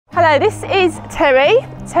Hello, this is Terry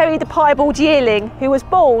the Piebald Yearling, who was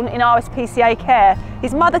born in RSPCA care.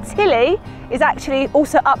 His mother Tilly is actually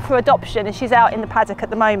also up for adoption and she's out in the paddock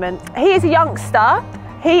at the moment. He is a youngster.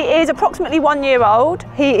 He is approximately 1 year old.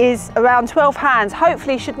 He is around 12 hands,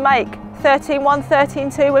 hopefully should make 13.1,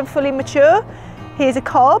 13.2 when fully mature. He is a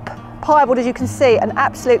cob, piebald as you can see, and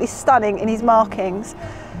absolutely stunning in his markings.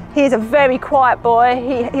 He is a very quiet boy.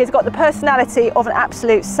 He has got the personality of an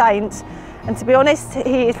absolute saint. And to be honest,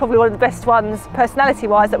 he is probably one of the best ones,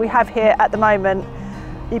 personality-wise, that we have here at the moment.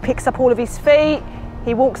 He picks up all of his feet,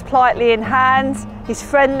 he walks politely in hand, he's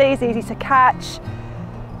friendly, he's easy to catch.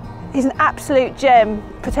 He's an absolute gem,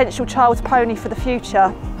 potential child's pony for the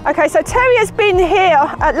future. Okay, so Terry has been here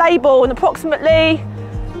at LEybourne approximately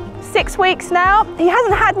 6 weeks now. He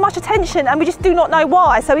hasn't had much attention and we just do not know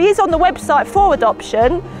why. So he is on the website for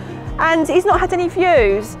adoption and he's not had any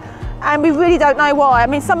views. And we really don't know why. I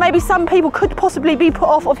mean, maybe some people could possibly be put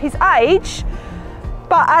off of his age,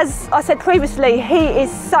 but as I said previously, he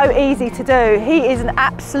is so easy to do. He is an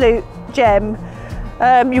absolute gem.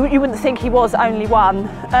 You wouldn't think he was only one.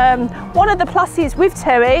 One of the pluses with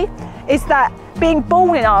Terry is that being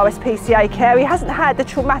born in RSPCA care, he hasn't had the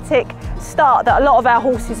traumatic start that a lot of our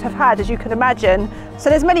horses have had, as you can imagine. So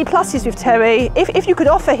there's many pluses with Terry. If you could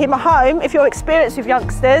offer him a home, if you're experienced with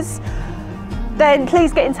youngsters, then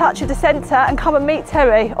please get in touch with the centre and come and meet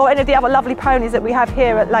Terry or any of the other lovely ponies that we have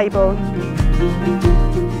here at LEybourne.